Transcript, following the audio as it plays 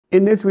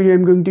In this video,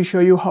 I'm going to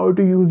show you how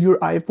to use your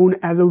iPhone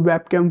as a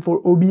webcam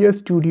for OBS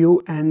Studio,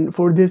 and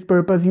for this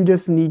purpose you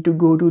just need to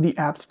go to the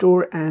App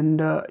Store and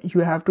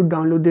you have to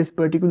download this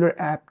particular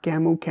app,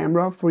 Camo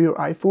Camera, for your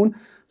iPhone.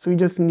 So you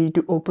just need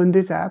to open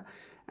this app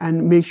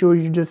and make sure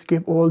you just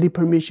give all the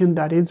permission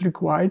that is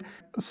required.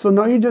 So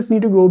now you just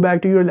need to go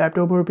back to your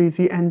laptop or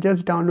PC and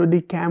just download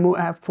the Camo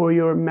app for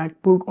your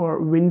MacBook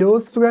or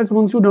Windows. So guys,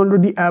 once you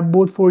download the app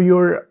both for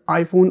your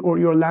iPhone or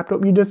your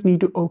laptop, you just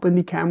need to open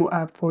the Camo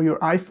app for your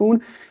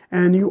iPhone,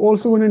 and you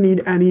also going to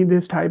need any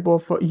this type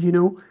of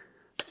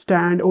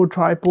stand or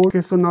tripod.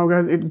 Okay, so now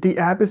guys, the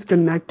app is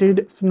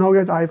connected. So now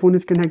guys, iPhone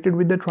is connected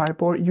with the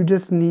tripod. You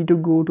just need to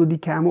go to the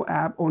Camo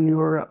app on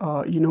your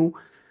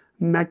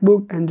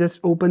MacBook and just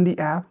open the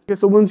app. Okay,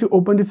 so once you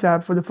open this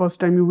app for the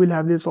first time, you will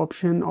have this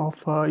option of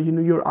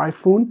your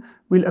iPhone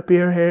will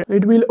appear here.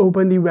 It will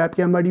open the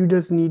webcam, but you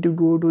just need to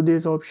go to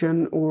this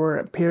option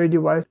or pair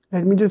device.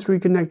 Let me just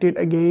reconnect it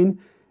again,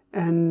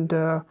 and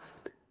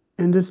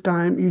in this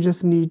time you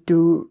just need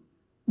to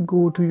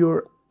go to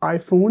your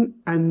iPhone,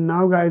 and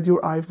now guys, your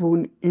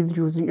iPhone is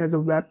using as a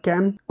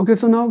webcam. Okay,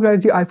 so now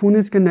guys, the iPhone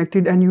is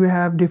connected and you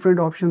have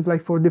different options.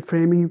 Like for the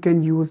framing, you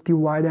can use the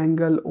wide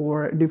angle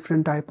or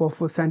different type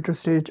of center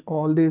stage.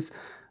 All this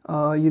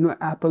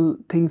Apple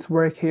things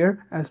work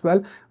here as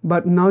well.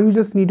 But now you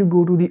just need to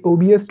go to the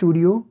OBS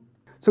Studio.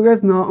 So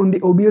guys, now on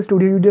the OBS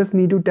Studio, you just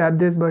need to tap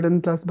this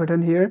button, plus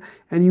button here,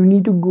 and you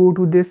need to go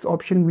to this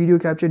option, video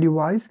capture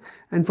device,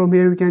 and from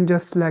here we can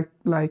just select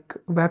like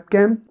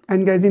webcam.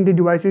 And guys, in the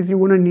devices, you're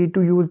gonna need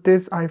to use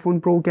this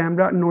iPhone Pro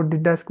camera, not the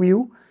desk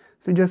view.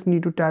 So you just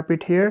need to tap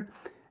it here,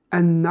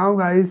 and now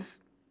guys,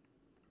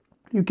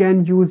 you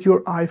can use your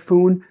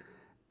iPhone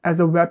as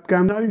a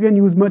webcam. Now you can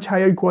use much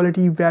higher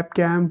quality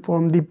webcam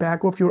from the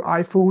back of your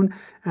iPhone,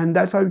 and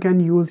that's how you can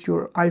use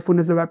your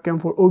iPhone as a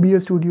webcam for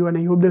OBS Studio. And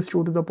I hope this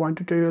short to the point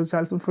tutorial is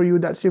helpful for you.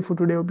 That's it for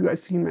today. Hope you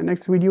guys see you in my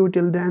next video.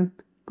 Till then,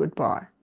 goodbye.